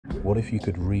What if you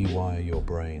could rewire your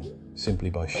brain simply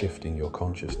by shifting your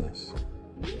consciousness?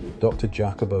 Dr.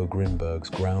 Jacobo Grinberg's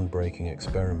groundbreaking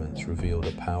experiments revealed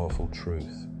a powerful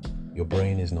truth. Your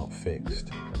brain is not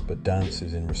fixed, but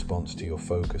dances in response to your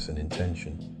focus and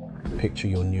intention. Picture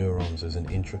your neurons as an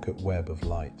intricate web of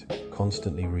light,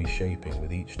 constantly reshaping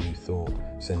with each new thought,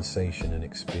 sensation, and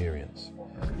experience.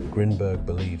 Grinberg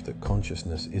believed that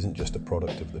consciousness isn't just a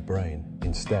product of the brain.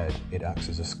 Instead, it acts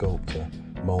as a sculptor,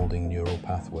 molding neural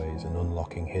pathways and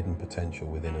unlocking hidden potential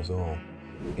within us all.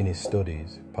 In his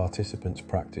studies, participants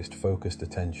practiced focused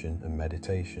attention and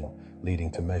meditation, leading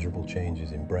to measurable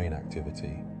changes in brain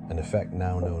activity, an effect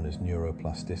now known as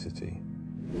neuroplasticity.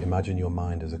 Imagine your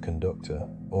mind as a conductor,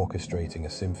 orchestrating a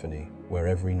symphony where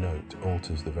every note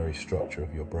alters the very structure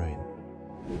of your brain.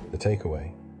 The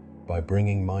takeaway: by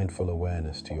bringing mindful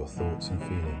awareness to your thoughts and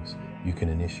feelings, you can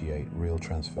initiate real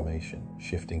transformation,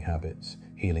 shifting habits,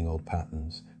 healing old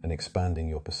patterns, and expanding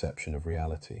your perception of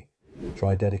reality.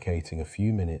 Try dedicating a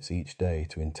few minutes each day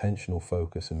to intentional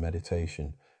focus and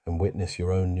meditation, and witness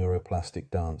your own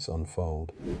neuroplastic dance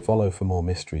unfold. Follow for more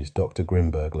mysteries Dr.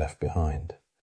 Grinberg left behind.